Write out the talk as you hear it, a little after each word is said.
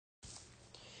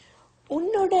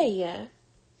உன்னுடைய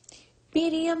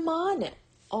பிரியமான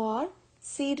or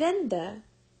சிறந்த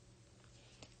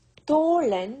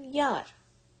தோழன் யார்?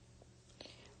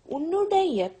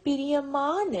 உன்னுடைய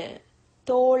பிரியமான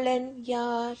தோழன்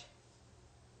யார்?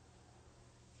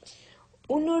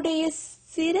 உன்னுடைய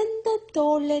சிறந்த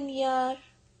தோழன் யார்?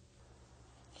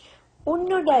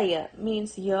 உன்னுடைய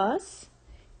means yours,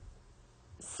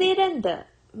 சிறந்த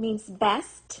means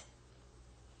best,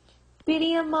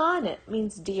 பிரியமான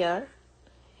means dear,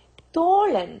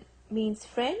 தோழன் means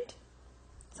friend,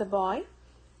 it's a boy,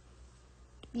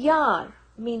 யார்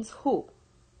means who.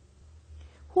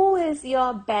 Who is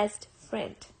your best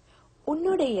friend?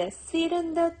 உன்னுடைய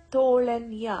சிறந்த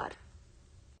தோழன் யார்?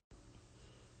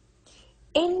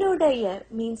 என்னுடைய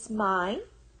means mine,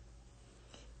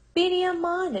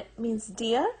 பிரியமான means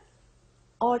dear,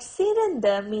 or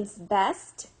சிறந்த means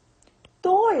best,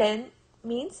 தோழன்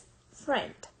means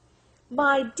friend.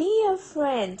 My dear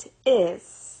friend is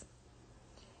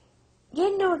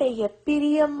என்னுடைய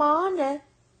பிரியமான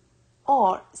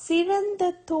or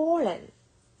சிறந்த தோழன்.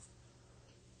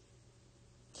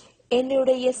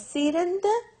 என்னுடைய சிறந்த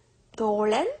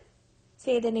தோழன்.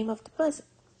 Say the name of the person.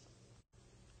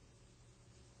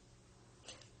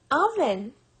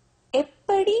 அவன்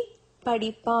எப்படி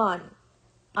படிப்பான்?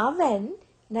 அவன்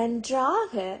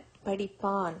நன்றாக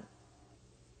படிப்பான்.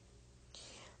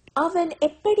 அவன்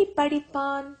எப்படி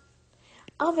படிப்பான்?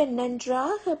 அவன்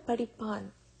நன்றாக படிப்பான்.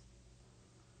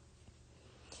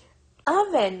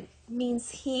 அவன் means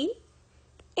he,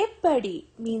 எப்படி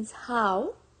means how,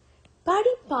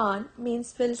 படிப்பான் means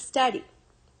will study.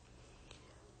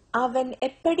 அவன்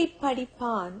எப்படி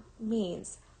படிப்பான் means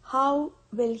how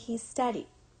will he study.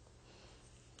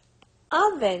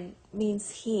 அவன் means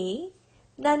he,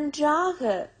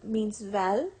 நன்றாக means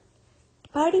well,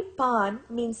 படிப்பான்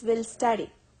means will study.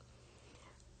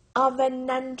 அவன்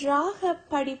நன்றாக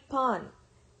படிப்பான்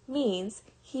means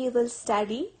he will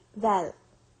study well.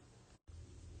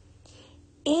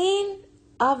 ஏன்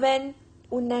அவன்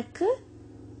உனக்கு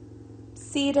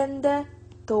சிறந்த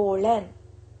தோழன்?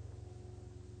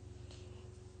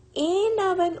 ஏன்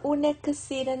அவன் உனக்கு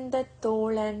சிறந்த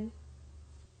தோழன்?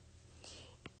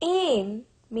 ஏன்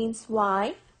means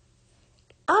why,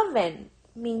 அவன்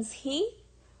means he,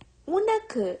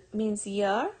 உனக்கு means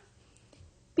your,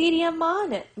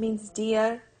 பிரியமான means dear,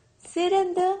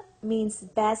 சிறந்த means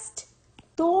best,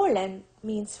 தோழன்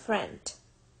means friend.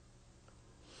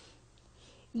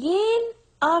 ஏன்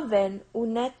அவன்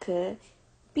உனக்கு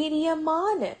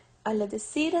பிரியமான அல்லது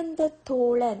சிறந்த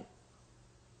தோழன்?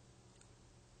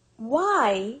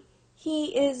 Why he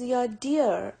is your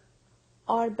dear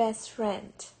or best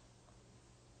friend?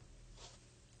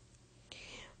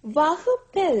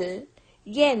 வகுப்பில்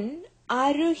என்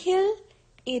அருகில்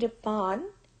இருப்பான்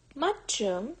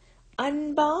மற்றும்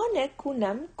அன்பான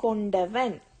குணம்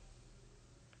கொண்டவன்.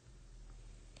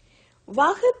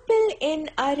 வகுப்பில் என்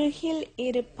அருகில்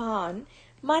இருப்பான்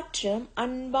மற்றும்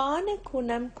அன்பான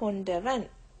குணம் கொண்டவன்.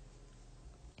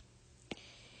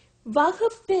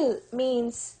 வகுப்பில்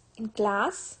means in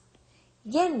class,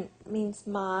 N means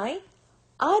my,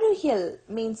 அருகில்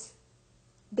means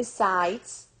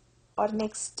besides or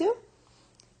next to,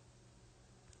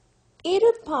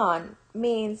 இருப்பான்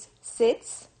means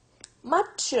sits,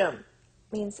 மற்றும்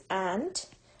means and,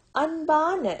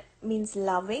 அன்பான means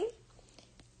loving,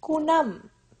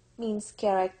 குணம் means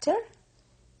character,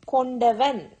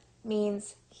 கொண்டவன் means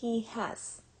he has.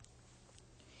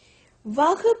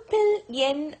 வகுப்பில்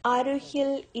என்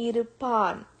அருகில்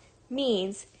இருப்பான்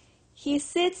means he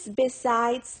sits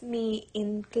besides me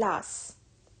in class.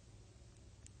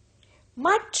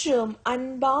 மற்றும்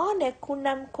அன்பான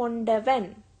குணம்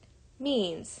கொண்டவன்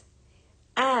means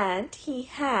and he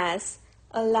has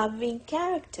a loving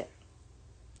character.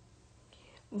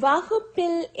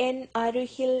 வகுப்பில் என்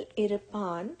அருகில்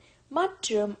இருப்பான்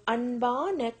மற்றும்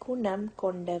அன்பான குணம்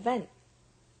கொண்டவன்.